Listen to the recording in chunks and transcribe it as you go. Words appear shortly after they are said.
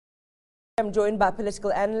I'm joined by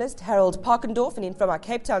political analyst Harald Pakendorf, and in from our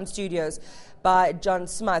Cape Town studios by John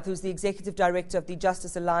Smyth, who's the Executive Director of the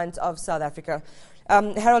Justice Alliance of South Africa.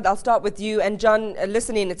 Harald, I'll start with you. And John,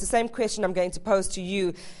 listen in. It's the same question I'm going to pose to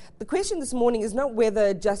you. The question this morning is not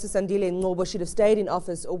whether Justice Sandile Ngcobo should have stayed in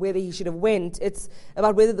office or whether he should have went. It's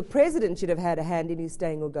about whether the President should have had a hand in his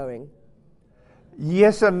staying or going.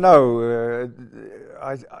 Yes and no.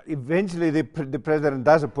 Eventually the President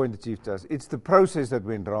does appoint the Chief Justice. It's the process that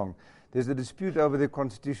went wrong. There's a dispute over the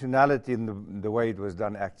constitutionality in the way it was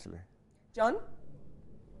done, actually. John?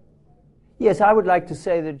 Yes, I would like to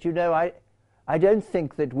say that, I don't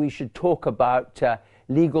think that we should talk about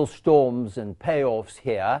legal storms and payoffs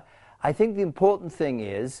here. I think the important thing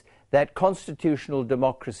is that constitutional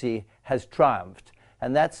democracy has triumphed,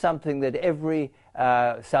 and that's something that every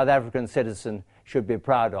South African citizen should be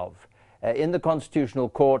proud of. In the Constitutional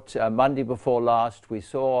Court, Monday before last, we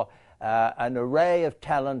saw an array of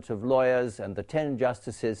talent of lawyers and the 10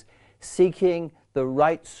 justices seeking the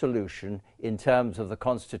right solution in terms of the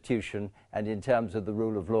Constitution and in terms of the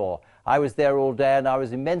rule of law. I was there all day and I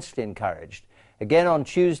was immensely encouraged. Again on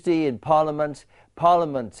Tuesday in Parliament,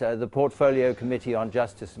 the Portfolio Committee on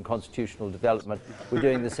Justice and Constitutional Development were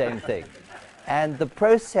doing the same thing. And the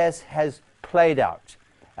process has played out.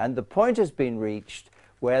 And the point has been reached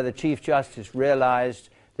where the Chief Justice realized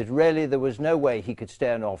that really there was no way he could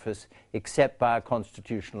stay in office except by a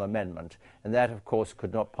constitutional amendment. And that, of course,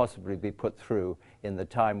 could not possibly be put through in the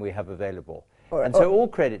time we have available. And so all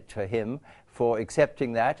credit to him for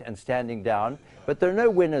accepting that and standing down. But there are no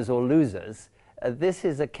winners or losers. This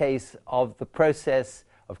is a case of the process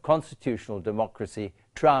of constitutional democracy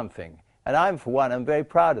triumphing. And I'm, for one, I'm very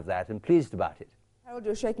proud of that and pleased about it. Harold,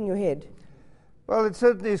 you're shaking your head. Well, it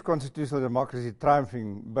certainly is constitutional democracy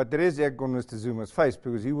triumphing, but there is egg on Mr. Zuma's face,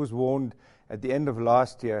 because he was warned at the end of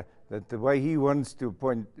last year that the way he wants to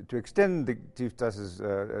extend the Chief Justice's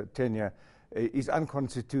tenure is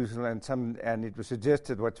unconstitutional, and it was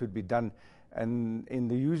suggested what should be done. And in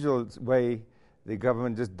the usual way, the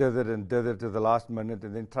government just dithered to the last minute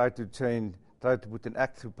and then tried to put an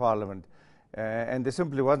act through Parliament. And there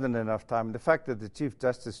simply wasn't enough time. The fact that the Chief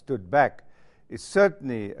Justice stood back is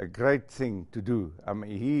certainly a great thing to do. I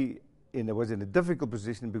mean, he was in a difficult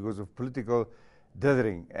position because of political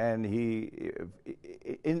dithering, and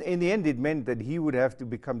in the end, it meant that he would have to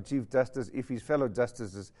become Chief Justice if his fellow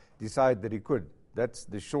justices decide that he could. That's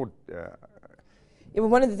the short.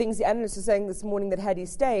 One of the things the analysts are saying this morning, that had he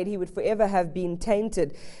stayed, he would forever have been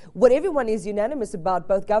tainted. What everyone is unanimous about,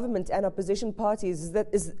 both government and opposition parties, is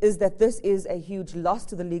that this is a huge loss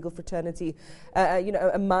to the legal fraternity.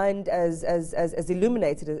 A mind as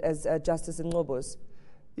illuminated as Justice Ngcobo's.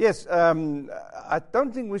 Yes, I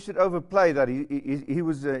don't think we should overplay that. He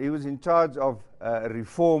was in charge of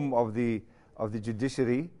reform of the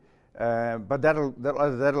judiciary, but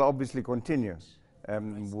that'll obviously continue.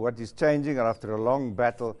 What is changing after a long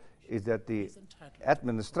battle is that the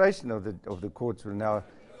administration of the courts will now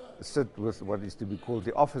sit with what is to be called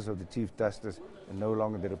the Office of the Chief Justice and no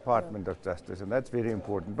longer the Department of Justice, and that's very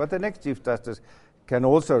important. But the next Chief Justice can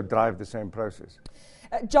also drive the same process.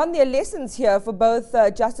 John, there are lessons here for both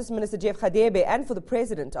Justice Minister Jeff Radebe and for the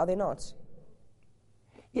President, are there not?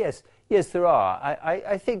 Yes, there are.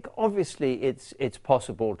 I think obviously it's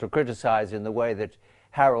possible to criticize in the way that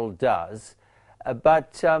Harald does,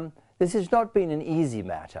 but this has not been an easy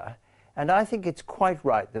matter, and I think it's quite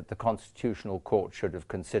right that the Constitutional Court should have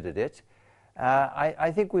considered it.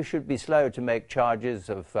 I think we should be slow to make charges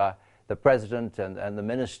of the President and the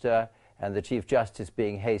Minister and the Chief Justice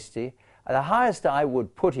being hasty. The highest I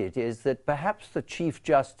would put it is that perhaps the Chief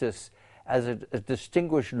Justice, as a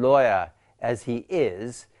distinguished lawyer as he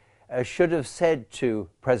is, should have said to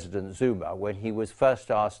President Zuma when he was first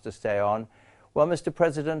asked to stay on, well, Mr.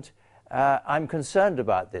 President, I'm concerned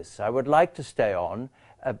about this. I would like to stay on,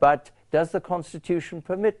 but does the Constitution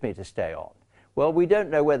permit me to stay on? Well, we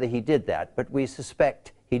don't know whether he did that, but we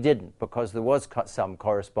suspect he didn't, because there was some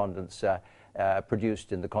correspondence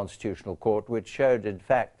produced in the Constitutional Court which showed, in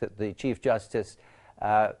fact, that the Chief Justice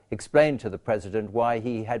explained to the President why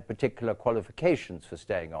he had particular qualifications for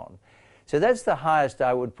staying on. So that's the highest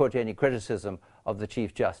I would put any criticism of the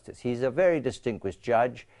Chief Justice. He's a very distinguished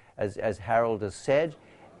judge, as Harald has said,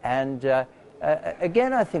 and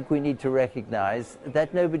again, I think we need to recognize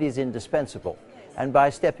that nobody is indispensable, and by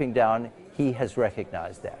stepping down, he has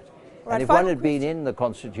recognized that. Right, and if one had been in the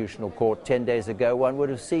Constitutional Court 10 days ago, one would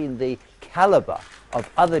have seen the caliber of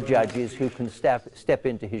other judges who can step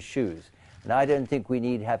into his shoes. And I don't think we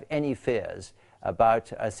need have any fears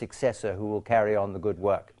about a successor who will carry on the good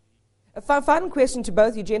work. A final question to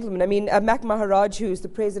both you gentlemen. I mean, Mac Maharaj, who's the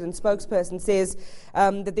president's spokesperson, says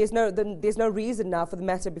that there's no reason now for the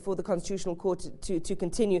matter before the Constitutional Court to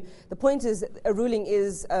continue. The point is, a ruling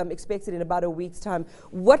is expected in about a week's time.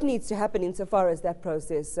 What needs to happen insofar as that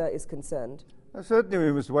process is concerned? Certainly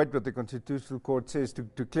we must wait what the Constitutional Court says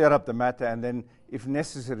to clear up the matter, and then, if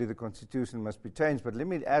necessary, the Constitution must be changed. But let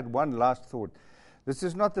me add one last thought. This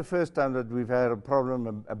is not the first time that we've had a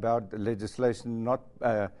problem about legislation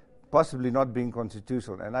possibly not being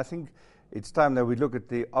constitutional. And I think it's time that we look at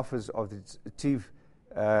the office of the Chief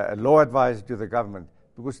Law Advisor to the government,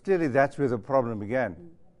 because clearly that's where the problem began.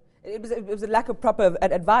 It was a lack of proper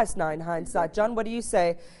advice now in hindsight. John, what do you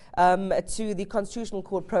say to the Constitutional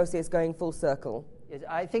Court process going full circle? Yes,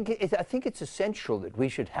 I think it's essential that we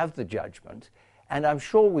should have the judgment, and I'm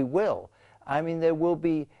sure we will. I mean, there will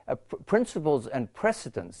be principles and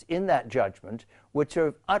precedents in that judgment which are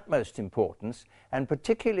of utmost importance, and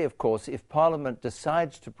particularly, of course, if Parliament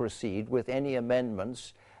decides to proceed with any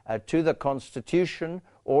amendments to the Constitution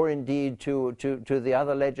or indeed to the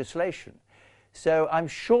other legislation. So I'm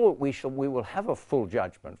sure we will have a full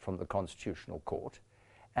judgment from the Constitutional Court,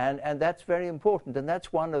 and that's very important, and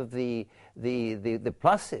that's one of the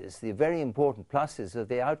pluses, the very important pluses of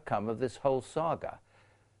the outcome of this whole saga.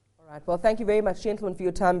 Right. Well, thank you very much, gentlemen, for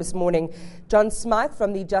your time this morning. John Smyth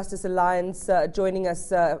from the Justice Alliance joining us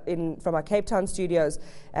from our Cape Town studios,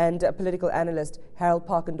 and political analyst Harald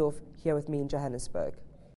Pakendorf here with me in Johannesburg.